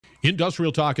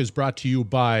Industrial Talk is brought to you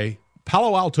by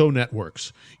Palo Alto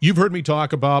Networks. You've heard me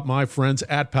talk about my friends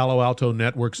at Palo Alto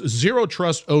Networks, Zero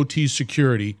Trust OT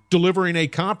Security, delivering a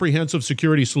comprehensive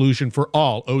security solution for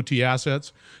all OT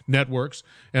assets, networks,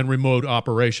 and remote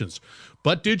operations.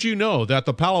 But did you know that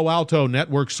the Palo Alto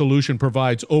Network solution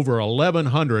provides over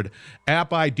 1,100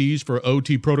 app IDs for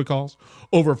OT protocols,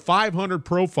 over 500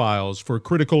 profiles for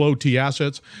critical OT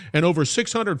assets, and over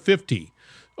 650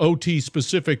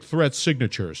 OT-specific threat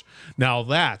signatures? Now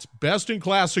that's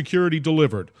best-in-class security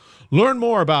delivered. Learn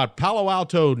more about Palo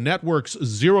Alto Network's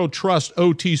Zero Trust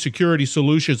OT security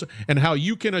solutions and how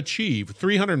you can achieve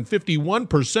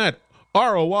 351%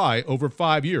 ROI over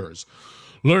 5 years.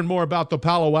 Learn more about the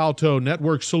Palo Alto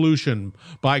Network solution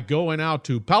by going out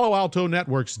to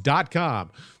paloaltonetworks.com.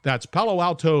 That's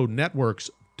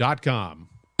paloaltonetworks.com.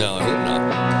 No, I hope not.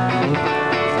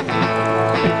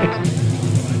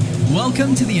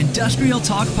 Welcome to the Industrial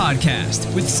Talk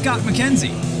Podcast with Scott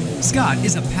McKenzie. Scott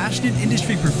is a passionate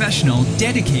industry professional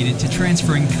dedicated to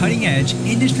transferring cutting-edge,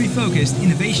 industry-focused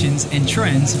innovations and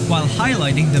trends while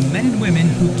highlighting the men and women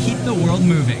who keep the world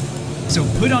moving. So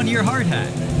put on your hard hat,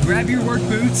 grab your work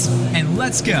boots, and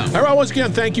let's go. All right, once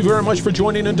again, thank you very much for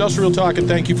joining Industrial Talk, and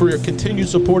thank you for your continued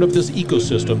support of this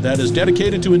ecosystem that is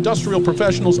dedicated to industrial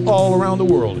professionals all around the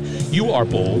world. You are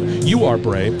bold, you are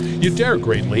brave, you dare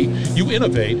greatly, you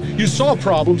innovate, you solve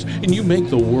problems, and you make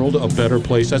the world a better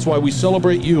place. That's why we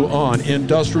celebrate you on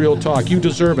Industrial Talk. You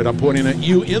deserve it. I'm pointing at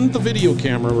you in the video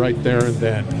camera right there and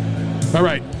then. All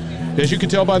right. As you can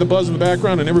tell by the buzz in the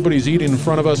background, and everybody's eating in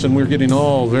front of us, and we're getting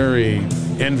all very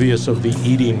envious of the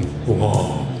eating.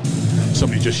 Whoa.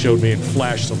 Somebody just showed me and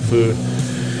flashed some food.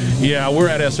 Yeah, we're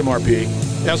at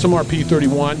SMRP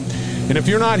 31. And if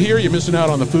you're not here, you're missing out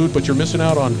on the food, but you're missing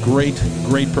out on great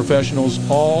professionals,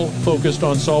 all focused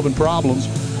on solving problems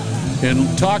and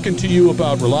talking to you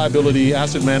about reliability,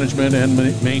 asset management, and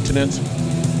maintenance.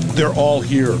 They're all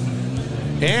here.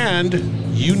 And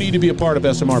you need to be a part of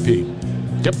SMRP.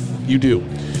 Yep. You do.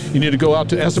 You need to go out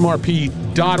to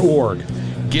smrp.org,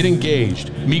 get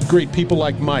engaged, meet great people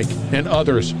like Mike and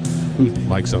others.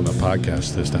 Mike's on the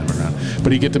podcast this time around,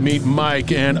 but you get to meet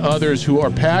Mike and others who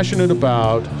are passionate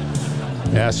about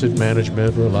asset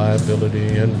management,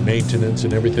 reliability, and maintenance,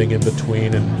 and everything in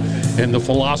between, and the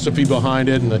philosophy behind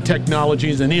it, and the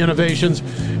technologies and the innovations.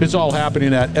 It's all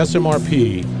happening at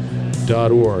smrp.org.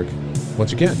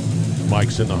 Once again,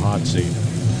 Mike's in the hot seat.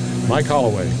 Mike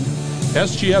Holloway.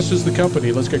 SGS is the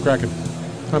company. Let's get cracking.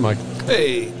 Hi, Mike.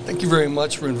 Hey, thank you very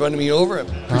much for inviting me over. I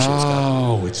appreciate it, Scott.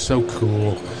 Oh, it's so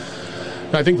cool.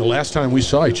 I think the last time we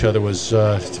saw each other was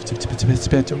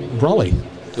Raleigh.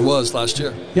 It was last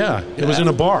year. Yeah, it was in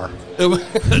a bar.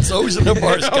 It's always in a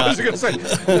bar, Scott. I was going to say.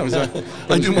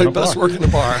 I do my best work in the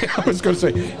bar. I was going to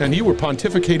say, and you were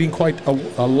pontificating quite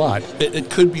a lot. It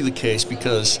could be the case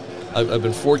because I've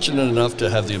been fortunate enough to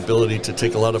have the ability to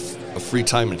take a lot of free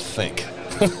time and think.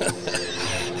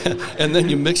 And then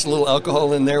you mix a little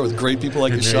alcohol in there with great people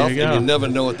like yourself, and you never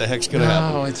know what the heck's going to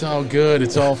happen. Oh, it's all good.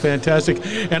 It's all fantastic.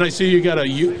 And I see you got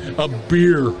a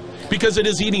beer, because it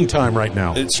is eating time right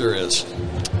now. It sure is.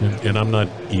 And I'm not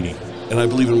eating. And I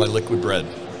believe in my liquid bread.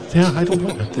 Yeah, I don't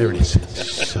know. There it is.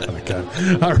 Son of a gun.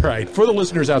 All right. For the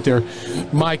listeners out there,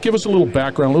 Mike, give us a little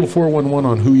background, a little 411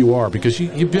 on who you are, because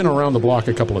you've been around the block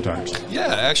a couple of times. Yeah,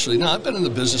 actually. No, I've been in the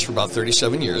business for about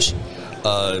 37 years.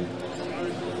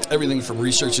 Everything from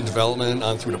research and development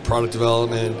on through to product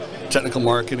development, technical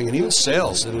marketing, and even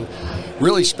sales, and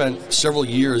really spent several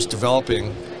years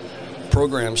developing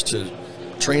programs to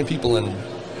train people in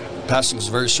passing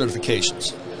some various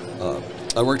certifications.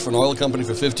 I worked for an oil company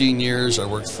for 15 years. I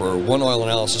worked for one oil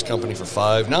analysis company for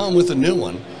 5. Now I'm with a new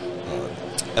one,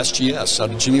 SGS,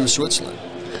 out of Geneva, Switzerland.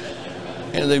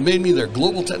 And they've made me their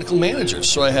global technical manager.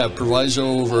 So I have proviso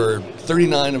over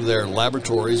 39 of their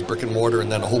laboratories, brick and mortar, and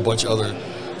then a whole bunch of other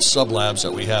sub-labs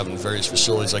that we have in various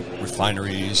facilities like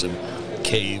refineries and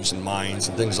caves and mines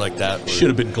and things like that. Should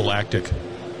have been galactic.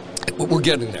 We're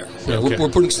getting there. Yeah, okay. We're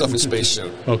putting stuff in space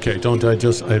soon. Okay, I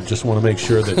just want to make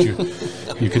sure that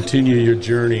you continue your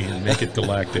journey and make it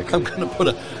galactic. I'm going to put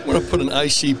an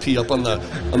ICP up on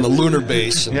the lunar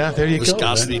base. And yeah, there you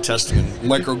viscosity go. testing and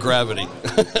microgravity.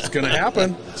 It's going to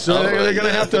happen. So you're going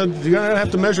to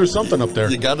have to measure something up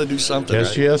there. You got to do something.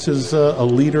 SGS is a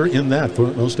leader in that,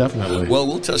 most definitely. Well,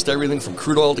 we'll test everything from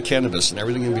crude oil to cannabis and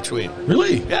everything in between.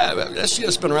 Really? Yeah, SGS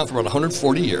has been around for about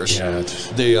 140 years. Yeah.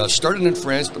 They started in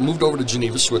France, but moved over to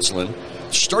Geneva, Switzerland.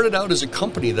 Started out as a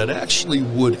company that actually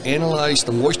would analyze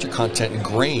the moisture content in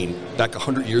grain back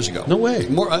 100 years ago. No way.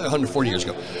 140 years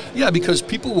ago. Yeah, because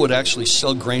people would actually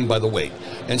sell grain by the weight.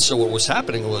 And so what was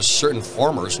happening was certain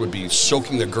farmers would be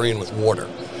soaking their grain with water.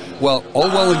 Well, all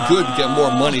well and good to get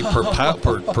more money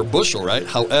per bushel, right?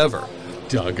 However,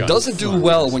 doesn't do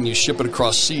well when you ship it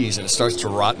across seas and it starts to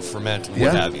rot and ferment and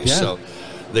what have you. Yeah. So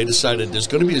they decided there's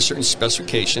going to be a certain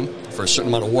specification for a certain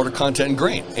amount of water content in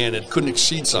grain, and it couldn't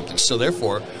exceed something. So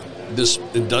therefore, this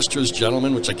industrious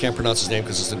gentleman, which I can't pronounce his name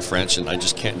because it's in French and I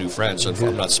just can't do French, so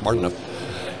I'm not smart enough,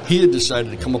 he had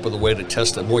decided to come up with a way to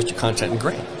test the moisture content in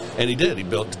grain. And he did. He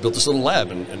built this little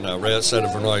lab in right outside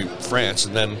of Verneuil, France,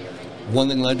 and then one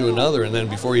thing led to another, and then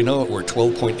before you know it, we're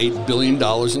 $12.8 billion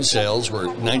in sales.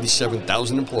 We're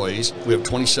 97,000 employees. We have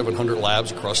 2,700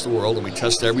 labs across the world, and we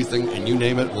test everything, and you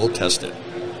name it, we'll test it.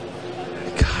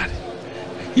 God,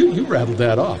 you rattled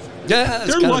that off. Yeah,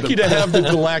 they're lucky to have the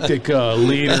galactic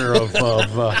leader of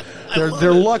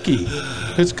they're lucky.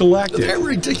 It's galactic. They're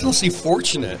ridiculously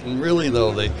fortunate, and really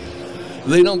though they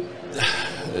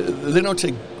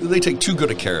take too good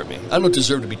a care of me. I don't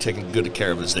deserve to be taken good a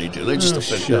care of as they do. They're just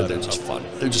they're just fun.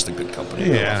 They're just a good company.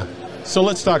 Yeah. So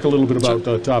let's talk a little bit about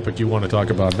the topic you want to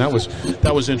talk about. And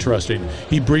that was interesting.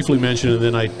 He briefly mentioned it,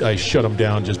 and then I shut him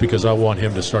down just because I want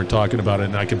him to start talking about it,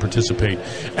 and I can participate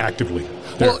actively.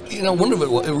 There. Well, one of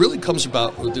it really comes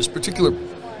about with this particular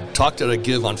talk that I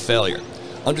give on failure,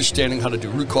 understanding how to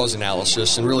do root cause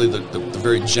analysis, and really the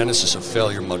very genesis of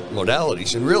failure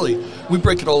modalities. And really, we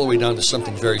break it all the way down to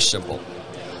something very simple: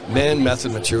 man,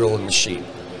 method, material, and machine.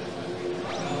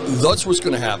 That's what's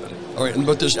going to happen. All right,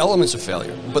 but there's elements of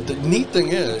failure. But the neat thing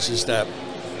is that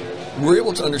we're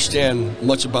able to understand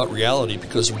much about reality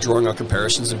because we're drawing our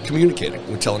comparisons and communicating.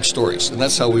 We're telling stories. And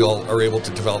that's how we all are able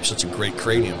to develop such a great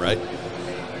cranium, right?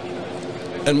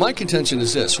 And my contention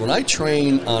is this. When I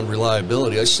train on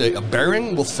reliability, I say a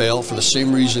bearing will fail for the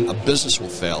same reason a business will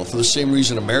fail, for the same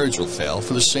reason a marriage will fail,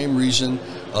 for the same reason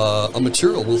a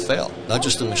material will fail. Not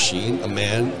just a machine, a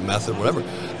man, a method, whatever.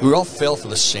 We all fail for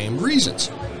the same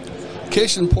reasons.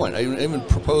 Case in point, I even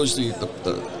proposed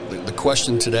the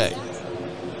question today.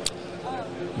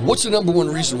 What's the number one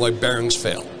reason why bearings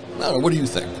fail? I don't know. What do you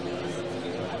think?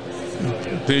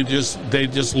 They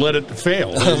just let it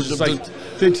fail.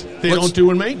 They don't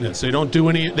do maintenance. They don't do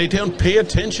any. They don't pay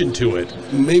attention to it.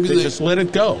 Maybe they just let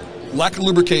it go. Lack of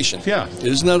lubrication. Yeah.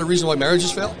 Isn't that a reason why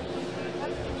marriages fail?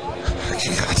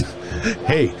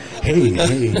 Hey,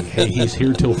 he's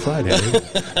here till Friday.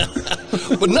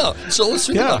 But no, so let's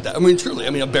think about that. I mean, truly,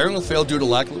 a bearing will fail due to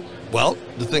lack of... Well,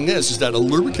 the thing is that a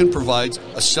lubricant provides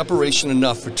a separation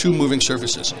enough for two moving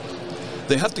surfaces.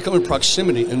 They have to come in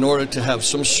proximity in order to have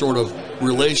some sort of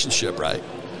relationship, right?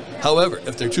 However,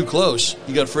 if they're too close,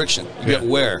 you got friction, you get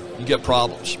wear, you get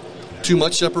problems. Too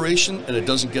much separation, and it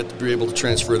doesn't get to be able to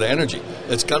transfer the energy.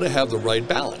 It's got to have the right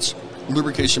balance.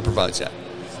 Lubrication provides that.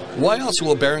 Why else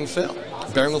will a bearing fail?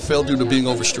 A bearing will fail due to being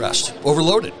overstressed,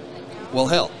 overloaded. Well,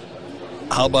 hell,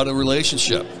 how about a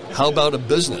relationship? How about a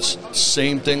business?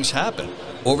 Same things happen.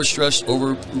 Overstress,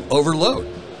 overload.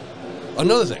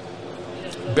 Another thing,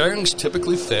 bearings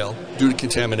typically fail due to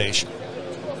contamination.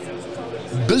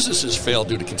 Businesses fail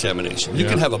due to contamination. You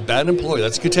can have a bad employee,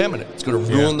 that's a contaminant. It's going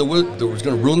to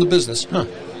ruin the business. Huh.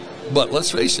 But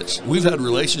let's face this, we've had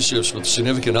relationships with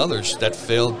significant others that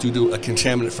fail due to a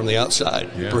contaminant from the outside.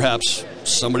 Yeah. Perhaps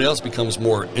somebody else becomes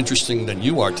more interesting than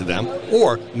you are to them,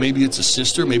 or maybe it's a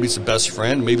sister, maybe it's a best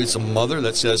friend, maybe it's a mother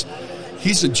that says,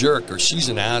 he's a jerk or she's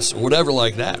an ass or whatever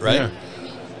like that, right? Yeah.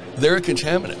 They're a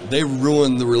contaminant. They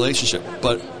ruin the relationship.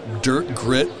 But dirt,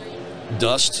 grit,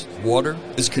 dust, water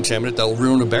is a contaminant that will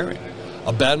ruin a bearing.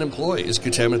 A bad employee is a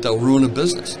contaminant that will ruin a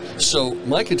business. So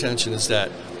my contention is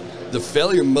that the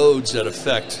failure modes that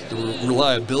affect the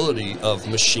reliability of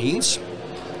machines,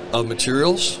 of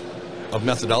materials, of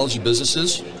methodology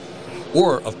businesses,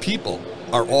 or of people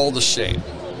are all the same.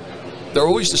 They're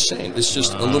always the same. It's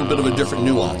just a little bit of a different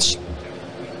nuance.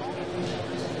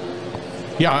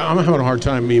 Yeah, I'm having a hard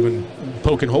time even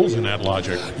poking holes in that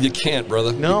logic. You can't,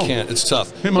 brother. No. You can't. It's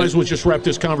tough. We might as well just wrap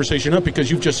this conversation up because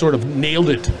you've just sort of nailed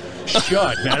it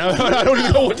shut, man. I don't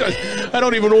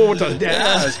even know what to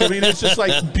ask. I mean, it's just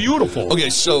like beautiful. Okay,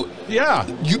 so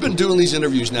you've been doing these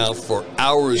interviews now for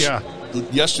hours. Yeah.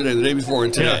 Yesterday, the day before,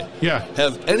 and today. Yeah.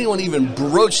 Have anyone even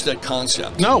broached that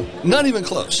concept? No. Not even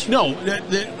close. No.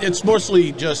 It's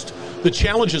mostly just the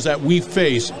challenges that we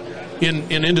face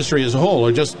in industry as a whole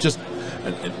are just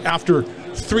after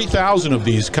 3,000 of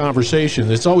these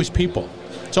conversations, it's always people.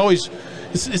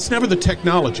 It's never the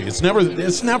technology. It's never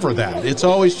that. It's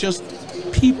always just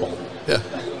people. Yeah.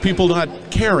 People not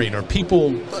caring, or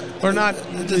people are not.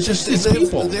 It's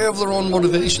people. They have their own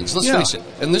motivations. Let's face it.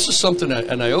 And this is something,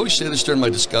 and I always say this during my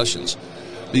discussions,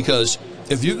 because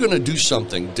if you're going to do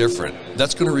something different,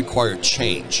 that's going to require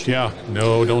change. Yeah,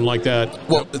 no, don't like that.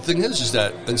 Well, the thing is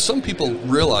that, and some people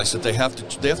realize that they have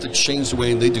to change the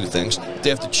way they do things. They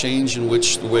have to change in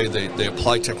which the way they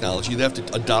apply technology. They have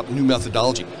to adopt new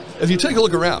methodology. If you take a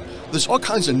look around, there's all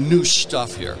kinds of new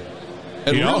stuff here,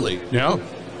 and really,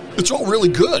 it's all really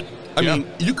good. I mean,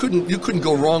 you couldn't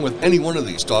go wrong with any one of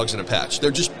these dogs in a patch.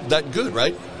 They're just that good,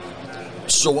 right?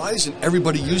 So why isn't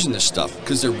everybody using this stuff?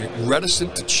 Because they're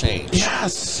reticent to change.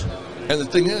 Yes. And the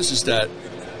thing is that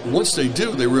once they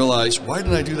do, they realize, why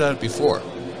didn't I do that before?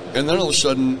 And then all of a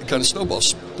sudden, it kind of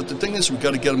snowballs. But the thing is, we've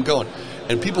got to get them going.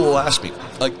 And people will ask me,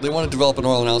 like, they want to develop an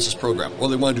oil analysis program, or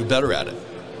they want to do better at it.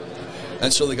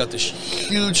 And so they got this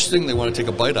huge thing they want to take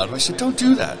a bite out of. I said, don't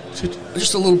do that.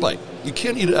 Just a little bite. You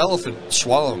can't eat an elephant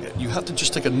swallowing it. You have to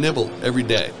just take a nibble every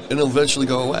day, and it'll eventually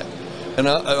go away. And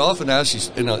I often ask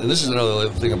these, and this is another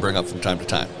thing I bring up from time to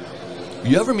time.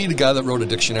 You ever meet a guy that wrote a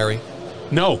dictionary?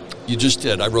 No. You just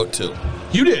did. I wrote 2.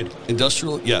 You did?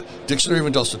 Dictionary of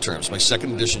Industrial Terms. My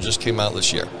 2nd edition just came out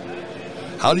this year.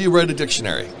 How do you write a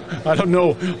dictionary? I don't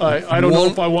know. I don't know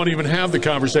if I want to even have the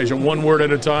conversation. One word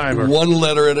at a time. Or... One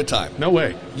letter at a time. No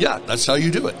way. Yeah, that's how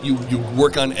you do it. You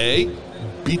work on A,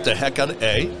 beat the heck out of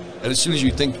A, and as soon as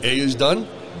you think A is done,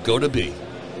 go to B.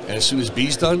 And as soon as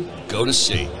B's done, go to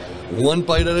C. One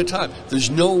bite at a time. There's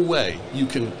no way you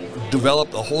can develop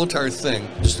the whole entire thing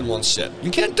just in one sit. You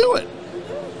can't do it.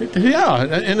 Yeah,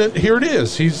 and here it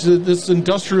is. He's this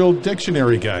industrial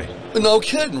dictionary guy. No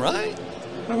kidding, right?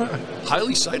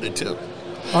 Highly cited, too.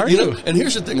 Are you? And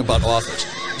here's the thing about authors.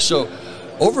 So,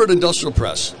 over at Industrial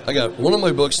Press, I got one of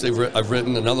my books I've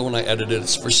written, another one I edited.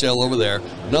 It's for sale over there.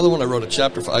 Another one I wrote a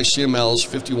chapter for ICML's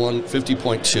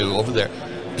 50.2 over there.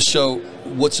 So,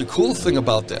 what's the cool thing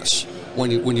about this? When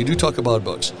you do talk about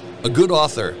books, a good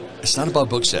author, it's not about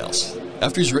book sales.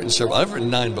 After he's written several, I've written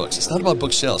 9 books. It's not about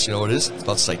book sales. You know what it is? It's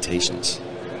about citations.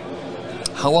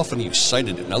 How often are you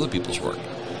cited in other people's work?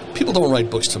 People don't write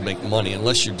books to make money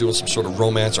unless you're doing some sort of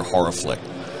romance or horror flick.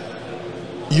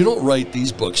 You don't write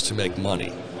these books to make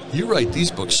money. You write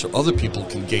these books so other people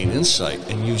can gain insight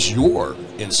and use your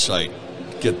insight,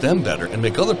 get them better, and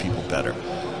make other people better.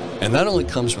 And that only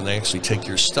comes when they actually take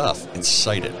your stuff and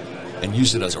cite it and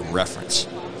use it as a reference.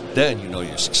 Then you know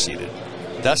you succeeded.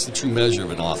 That's the true measure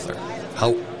of an author,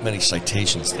 how many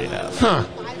citations they have. Huh.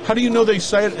 How do you know they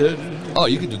cite Oh,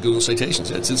 you can do Google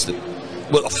citations. It's instant.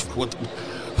 Well,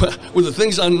 with the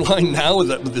things online now,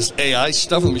 with this AI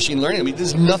stuff and machine learning, I mean,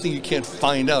 there's nothing you can't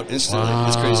find out instantly. Wow.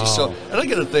 It's crazy. So, and I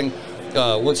get a thing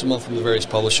once a month from the various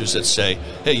publishers that say,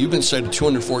 hey, you've been cited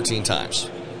 214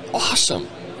 times. Awesome.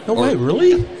 No way,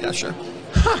 really? Yeah, sure.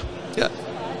 Huh.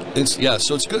 Yeah.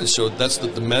 So it's good. So that's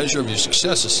the measure of your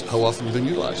success is how often you've been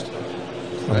utilized.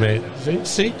 Right.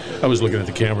 See? I was looking at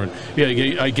the camera.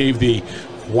 Yeah, I gave the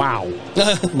wow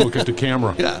look at the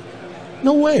camera. Yeah.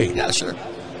 No way. Yeah, sure.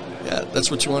 Yeah,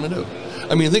 that's what you want to do.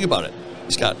 I mean, think about it.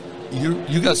 Scott,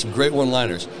 you got some great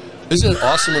one-liners. Isn't it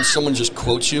awesome when someone just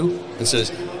quotes you and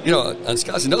says, on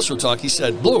Scott's Industrial Talk, he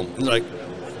said, boom. And you're like,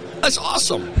 that's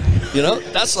awesome.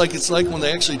 It's like when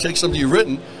they actually take something you've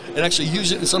written and actually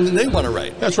use it in something they want to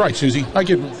write. That's right, Susie. I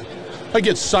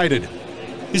get cited.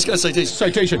 He's got a citation.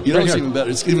 Citation. It's even better.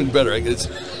 It's even better.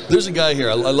 There's a guy here.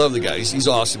 I love the guy. He's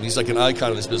awesome. He's like an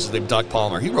icon of this business named Doc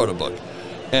Palmer. He wrote a book.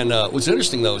 And what's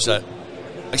interesting, though, is that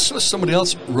I saw somebody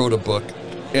else wrote a book,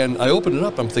 and I opened it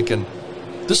up. I'm thinking,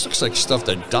 this looks like stuff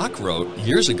that Doc wrote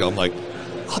years ago. I'm like,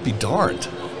 I'll be darned.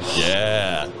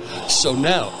 Yeah. So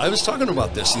now, I was talking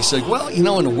about this. He said, well, in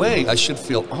a way, I should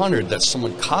feel honored that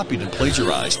someone copied and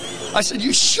plagiarized. I said,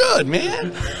 you should,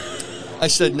 man. I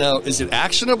said, now, is it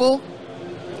actionable?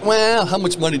 Well, how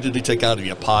much money did they take out of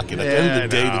your pocket? At the end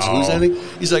of the day, did you lose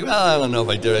anything? He's like, well, I don't know if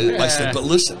I did. I said, but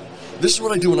listen, this is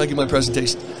what I do when I give my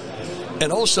presentation.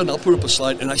 And all of a sudden, I'll put up a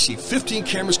slide, and I see 15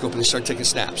 cameras go up, and they start taking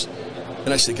snaps.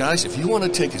 And I say, guys, if you want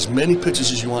to take as many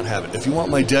pictures as you want, have it. If you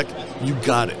want my deck, you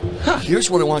got it.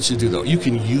 Here's what I want you to do, though. You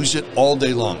can use it all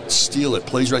day long. Steal it,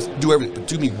 plagiarize, do everything. But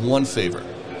do me one favor.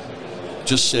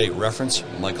 Just say, reference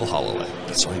Michael Holloway.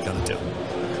 That's all you got to do.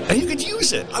 And you could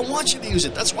use it. I want you to use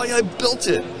it. That's why I built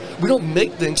it. We don't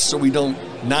make things so we don't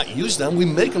not use them. We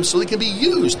make them so they can be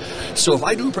used. So if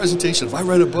I do a presentation, if I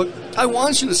write a book, I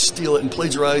want you to steal it and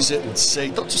plagiarize it and say,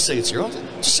 don't just say it's your own.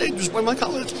 Just say, just by my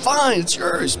color, it's fine, it's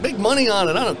yours. Make money on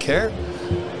it. I don't care.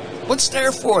 What's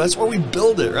there for? That's why we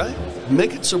build it, right?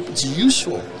 Make it so it's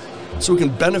useful, so we can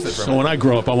benefit from it. So when I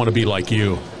grow up, I want to be like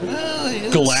you.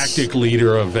 Yes. Galactic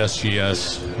leader of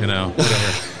SGS,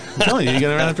 whatever. I'm telling you, you're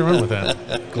going to have to run with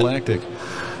that. Galactic.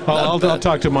 I'll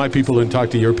talk to my people and talk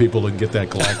to your people and get that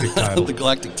galactic title. The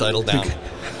galactic title down.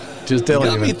 Just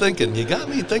telling you. You got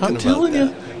me thinking. I'm telling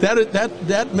you.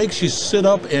 That makes you sit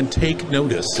up and take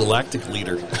notice. Galactic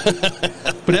leader.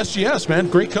 But SGS, man,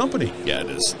 great company. Yeah,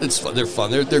 it is. It's fun. They're fun.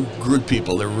 They're good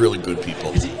people. They're really good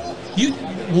people.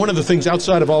 One of the things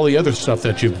outside of all the other stuff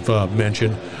that you've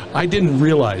mentioned, I didn't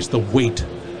realize the weight,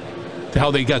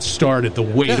 how they got started, the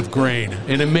weight of grain,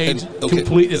 and it made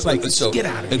complete. It's like get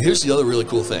out of here. And here's the other really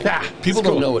cool thing. People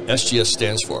don't cool. know what SGS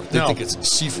stands for. They think it's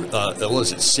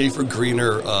safer,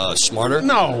 greener, smarter.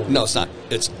 No, it's not.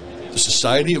 It's the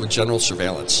Society of General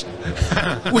Surveillance,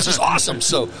 which is awesome.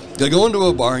 So you go into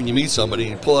a bar and you meet somebody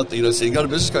and you pull out say, you got a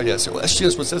business card? Yeah. I say, well,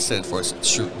 SGS, what's that stand for? I said,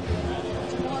 shoot.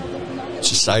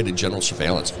 Society of General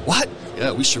Surveillance. What?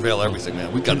 Yeah, we surveil everything,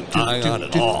 man. We've got an eye on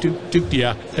it all.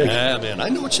 Yeah, man. I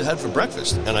know what you had for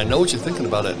breakfast, and I know what you're thinking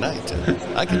about at night.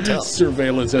 I can tell.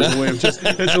 Surveillance as a way of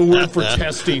as a word for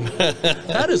testing.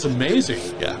 That is amazing.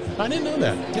 Yeah. I didn't know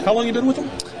that. Yeah. How long have you been with them?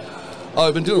 Oh,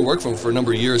 I've been doing work for them for a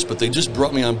number of years, but they just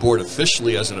brought me on board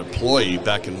officially as an employee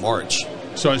back in March.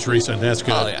 So it's recent. That's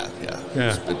good. Oh, yeah.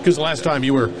 Because last time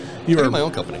you were my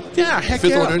own company. Yeah, heck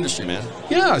Fifth order industry, man.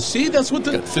 Yeah, see, that's what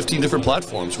got 15 different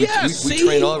platforms. We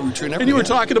train everything. And you were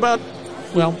talking about,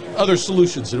 other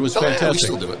solutions. It was fantastic. Yeah, we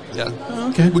still do it. Yeah. Oh,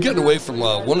 okay. We're getting away from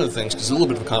one of the things because there's a little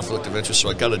bit of a conflict of interest. So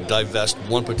I got to divest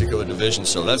one particular division.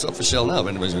 So that's up for sale now if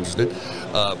anybody's interested.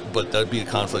 But that'd be a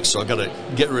conflict. So I got to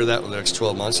get rid of that in the next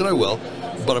 12 months, and I will.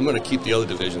 But I'm going to keep the other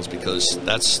divisions because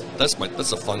that's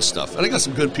the fun stuff. And I got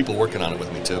some good people working on it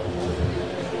with me too.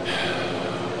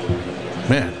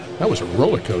 Man, that was a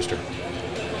roller coaster.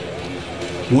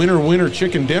 Winner,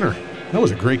 chicken dinner. That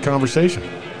was a great conversation.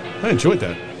 I enjoyed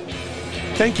that.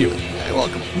 Thank you. You're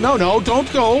welcome. No,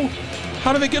 don't go.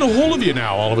 How do they get a hold of you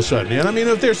now all of a sudden? I mean,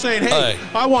 if they're saying, hey,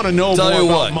 I want to know more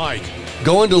about Mike.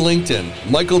 Go into LinkedIn,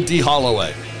 Michael D.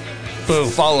 Holloway. Boom.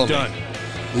 Follow me. Done.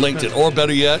 LinkedIn. Or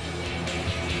better yet,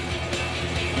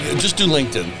 just do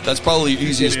LinkedIn. That's probably the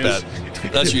easiest bet.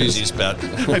 That's your easiest bet.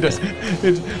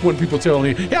 When people tell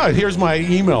me, here's my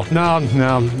email. No.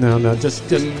 Just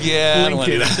link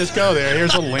it. Just go there.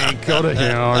 Here's a link. Go to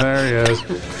there he is.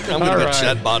 I'm going to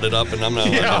chatbot it up, and I'm not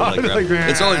like that.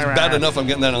 It's always bad enough I'm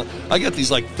getting that. I get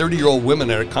these 30-year-old women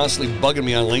that are constantly bugging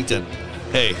me on LinkedIn.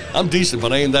 Hey, I'm decent,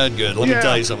 but I ain't that good. Let me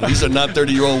tell you something. These are not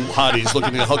 30-year-old hotties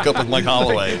looking to hook up with Mike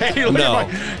Holloway. Hey,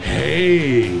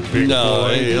 big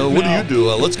boy. What do you do?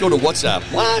 Let's go to WhatsApp.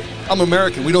 What? I'm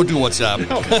American. We don't do WhatsApp.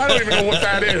 No, I don't even know what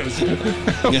that is.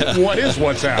 What is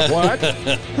WhatsApp? What?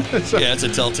 It's a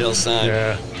telltale sign.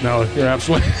 Yeah. No, you're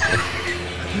absolutely...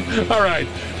 All right.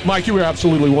 Mike, you were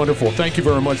absolutely wonderful. Thank you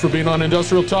very much for being on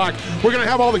Industrial Talk. We're going to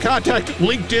have all the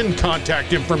LinkedIn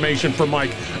contact information for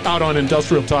Mike out on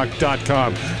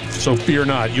industrialtalk.com. So fear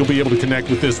not. You'll be able to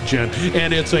connect with this gent,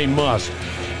 and it's a must.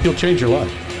 He'll change your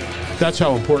life. That's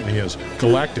how important he is.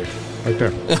 Galactic. Right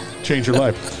there. Change your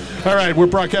life. All right, we're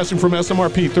broadcasting from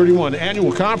SMRP 31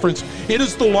 Annual Conference. It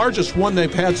is the largest one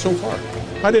they've had so far.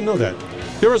 I didn't know that.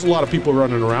 There was a lot of people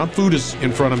running around. Food is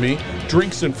in front of me,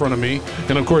 drinks in front of me,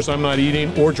 and of course I'm not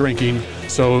eating or drinking,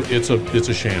 so it's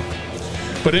a sham.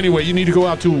 But anyway, you need to go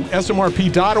out to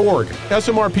smrp.org.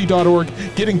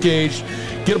 smrp.org, get engaged,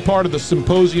 get a part of the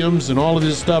symposiums and all of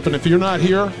this stuff, and if you're not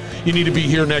here, you need to be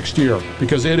here next year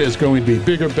because it is going to be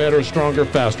bigger, better, stronger,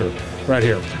 faster right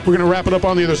here. We're going to wrap it up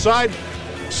on the other side.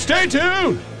 Stay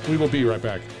tuned. We will be right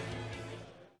back.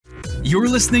 You're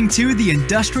listening to the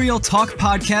Industrial Talk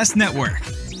Podcast Network.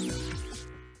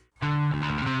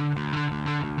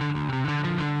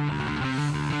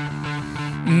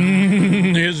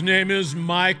 His name is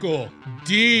Michael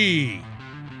D.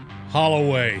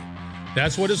 Holloway.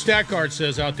 That's what his stat card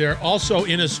says out there. Also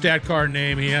in his stat card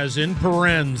name, he has in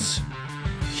parens,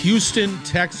 Houston,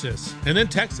 Texas, and then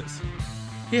Texas.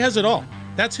 He has it all.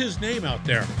 That's his name out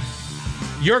there.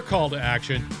 Your call to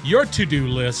action, your to-do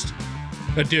list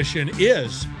edition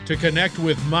is to connect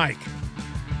with Mike.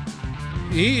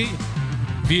 You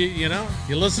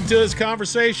listen to his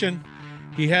conversation.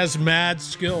 He has mad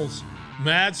skills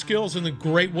and a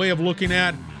great way of looking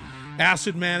at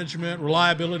asset management,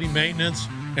 reliability, maintenance,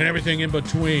 and everything in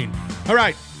between. All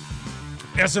right,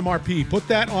 SMRP, put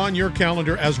that on your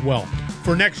calendar as well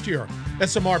for next year.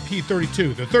 SMRP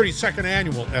 32, the 32nd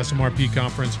annual SMRP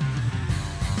conference.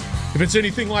 If it's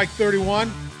anything like 31,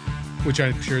 which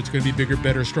I'm sure it's going to be bigger,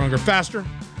 better, stronger, faster,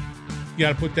 you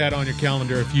got to put that on your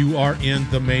calendar if you are in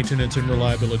the maintenance and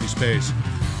reliability space.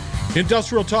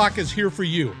 Industrial Talk is here for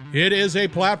you. It is a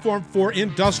platform for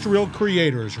industrial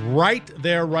creators. Right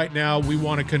there, right now, we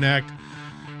want to connect.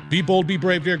 Be bold, be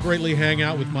brave, dare greatly. Hang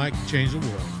out with Mike, change the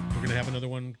world. We're going to have another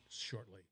one